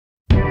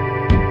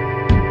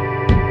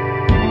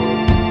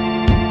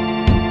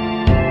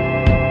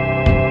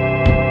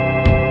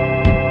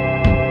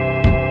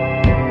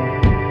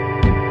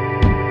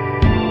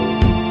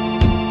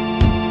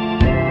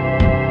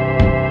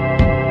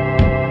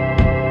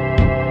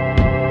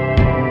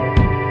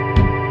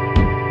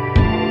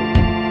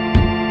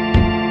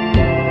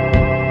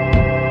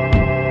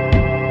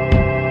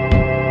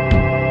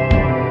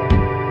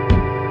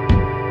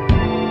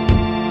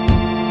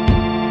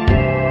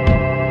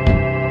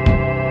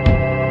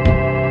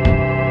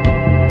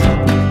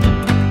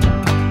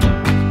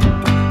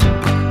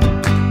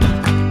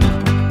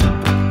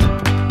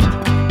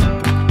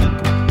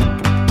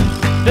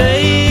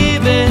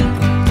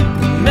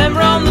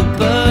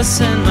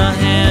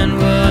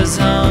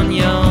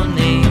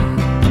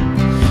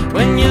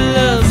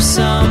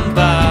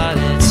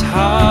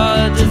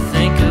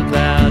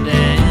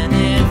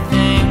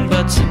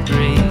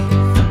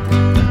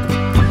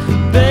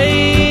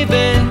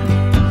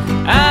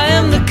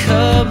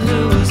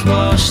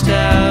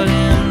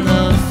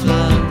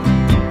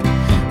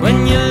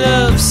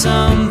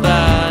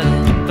somebody,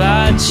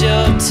 bite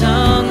your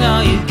tongue,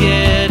 all you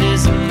get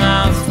is a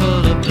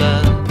mouthful of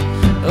blood.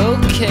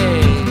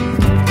 Okay.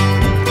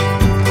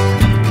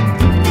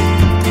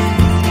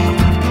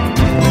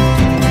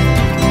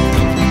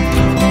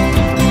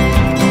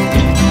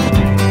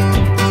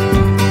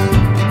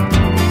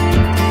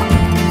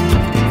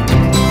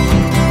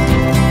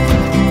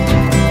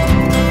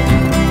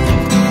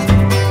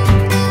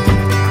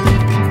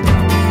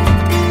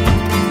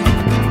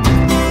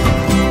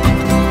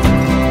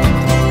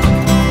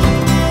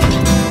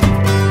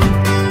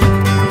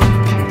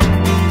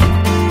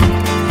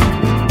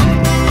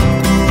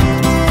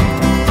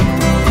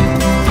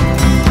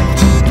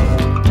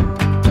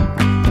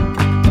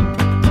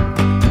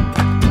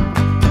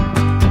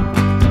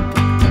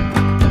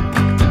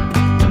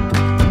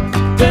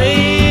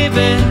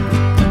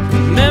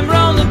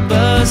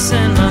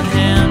 And my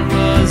hand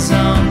was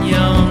on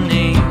your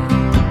knee.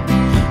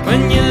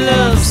 When you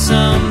love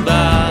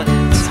somebody,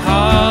 it's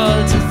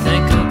hard to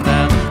think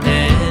about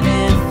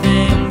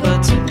anything but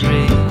to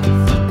breathe.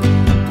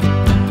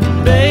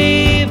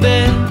 Baby,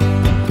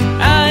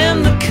 I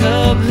am the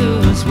cub who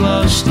was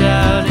washed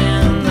out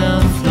in the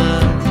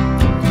flood.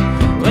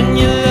 When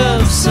you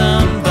love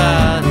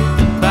somebody,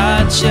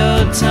 bite your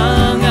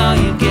tongue, all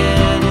you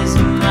get is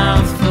a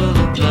mouthful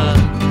of blood.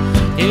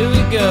 Here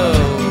we go.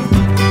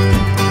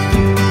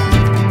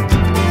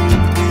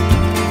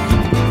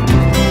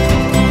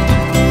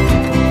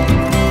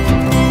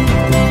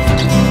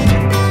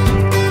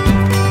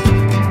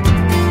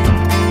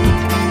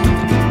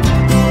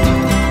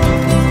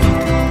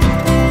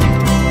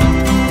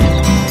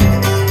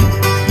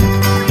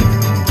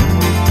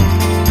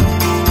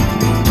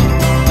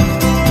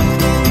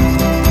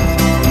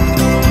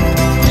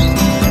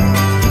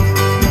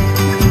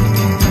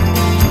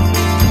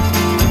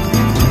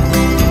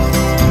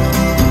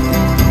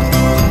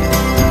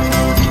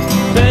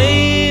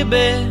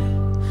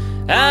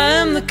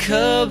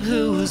 Cub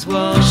who was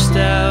washed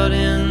out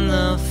in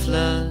the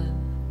flood.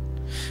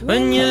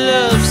 When you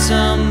love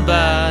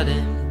somebody,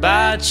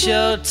 bite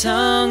your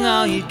tongue,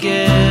 all you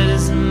get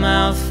is a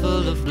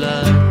mouthful of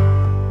blood.